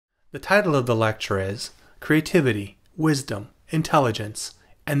The title of the lecture is Creativity, Wisdom, Intelligence,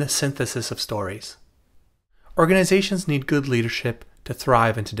 and the Synthesis of Stories. Organizations need good leadership to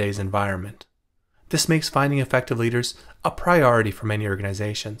thrive in today's environment. This makes finding effective leaders a priority for many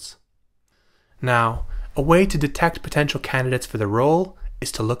organizations. Now, a way to detect potential candidates for the role is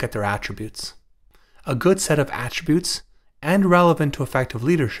to look at their attributes. A good set of attributes, and relevant to effective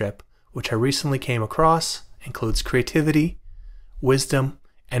leadership, which I recently came across, includes creativity, wisdom,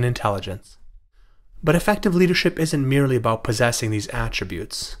 and intelligence. But effective leadership isn't merely about possessing these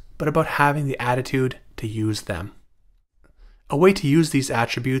attributes, but about having the attitude to use them. A way to use these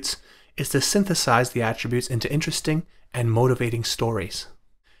attributes is to synthesize the attributes into interesting and motivating stories.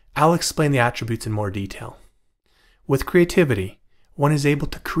 I'll explain the attributes in more detail. With creativity, one is able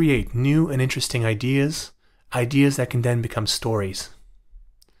to create new and interesting ideas that can then become stories.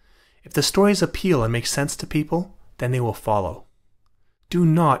 If the stories appeal and make sense to people, then they will follow. Do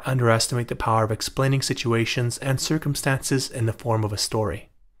not underestimate the power of explaining situations and circumstances in the form of a story.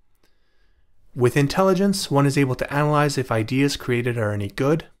 With intelligence, one is able to analyze if ideas created are any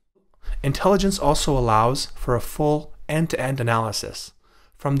good. Intelligence also allows for a full end-to-end analysis,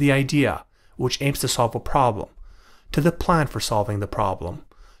 from the idea, which aims to solve a problem, to the plan for solving the problem,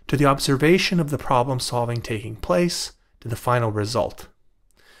 to the observation of the problem solving taking place, to the final result.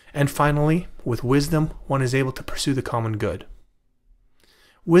 And finally, with wisdom, one is able to pursue the common good.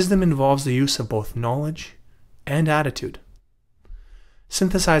 Wisdom involves the use of both knowledge and attitude.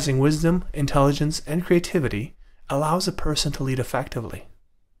 Synthesizing wisdom, intelligence, and creativity allows a person to lead effectively.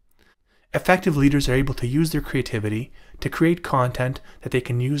 Effective leaders are able to use their creativity to create content that they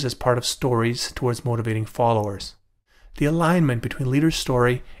can use as part of stories towards motivating followers. The alignment between leader's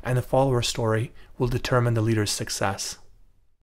story and the follower's story will determine the leader's success.